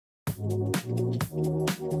Hey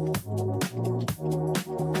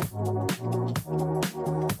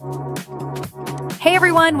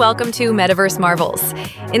everyone, welcome to Metaverse Marvels.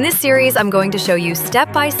 In this series, I'm going to show you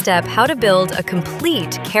step-by-step how to build a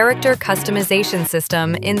complete character customization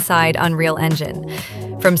system inside Unreal Engine.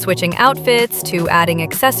 From switching outfits, to adding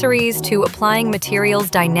accessories, to applying materials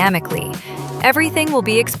dynamically. Everything will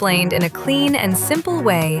be explained in a clean and simple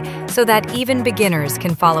way so that even beginners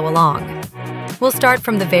can follow along. We'll start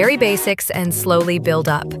from the very basics and slowly build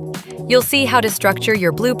up. You'll see how to structure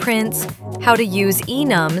your blueprints, how to use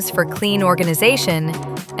enums for clean organization,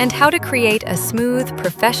 and how to create a smooth,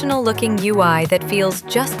 professional-looking UI that feels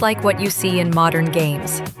just like what you see in modern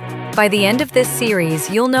games. By the end of this series,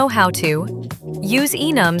 you'll know how to use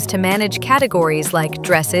enums to manage categories like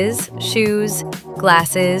dresses, shoes,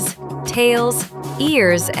 glasses, tails,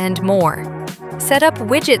 ears, and more. Set up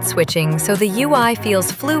widget switching so the UI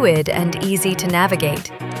feels fluid and easy to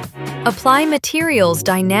navigate. Apply materials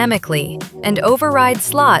dynamically and override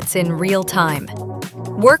slots in real time.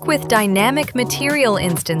 Work with dynamic material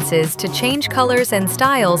instances to change colors and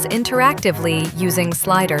styles interactively using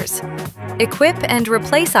sliders. Equip and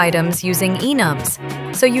replace items using enums,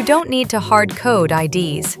 so you don't need to hard code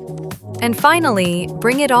IDs. And finally,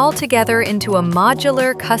 bring it all together into a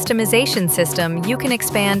modular customization system you can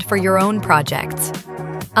expand for your own projects.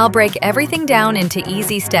 I'll break everything down into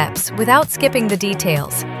easy steps without skipping the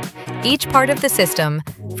details. Each part of the system,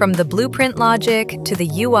 from the blueprint logic to the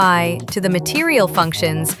UI to the material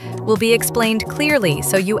functions, will be explained clearly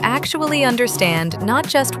so you actually understand not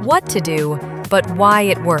just what to do, but why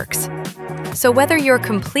it works. So whether you're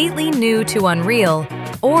completely new to Unreal,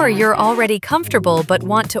 or you're already comfortable but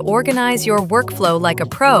want to organize your workflow like a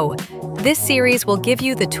pro, this series will give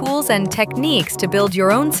you the tools and techniques to build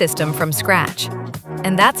your own system from scratch.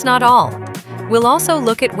 And that's not all. We'll also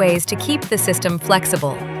look at ways to keep the system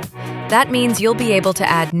flexible. That means you'll be able to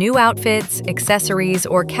add new outfits, accessories,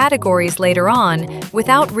 or categories later on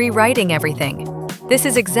without rewriting everything. This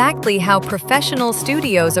is exactly how professional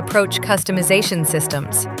studios approach customization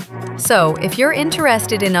systems. So, if you're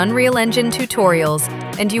interested in Unreal Engine tutorials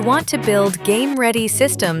and you want to build game-ready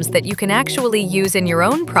systems that you can actually use in your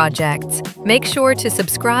own projects, make sure to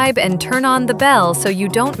subscribe and turn on the bell so you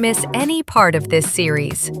don't miss any part of this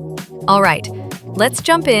series. All right, let's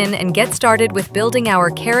jump in and get started with building our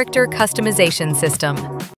character customization system.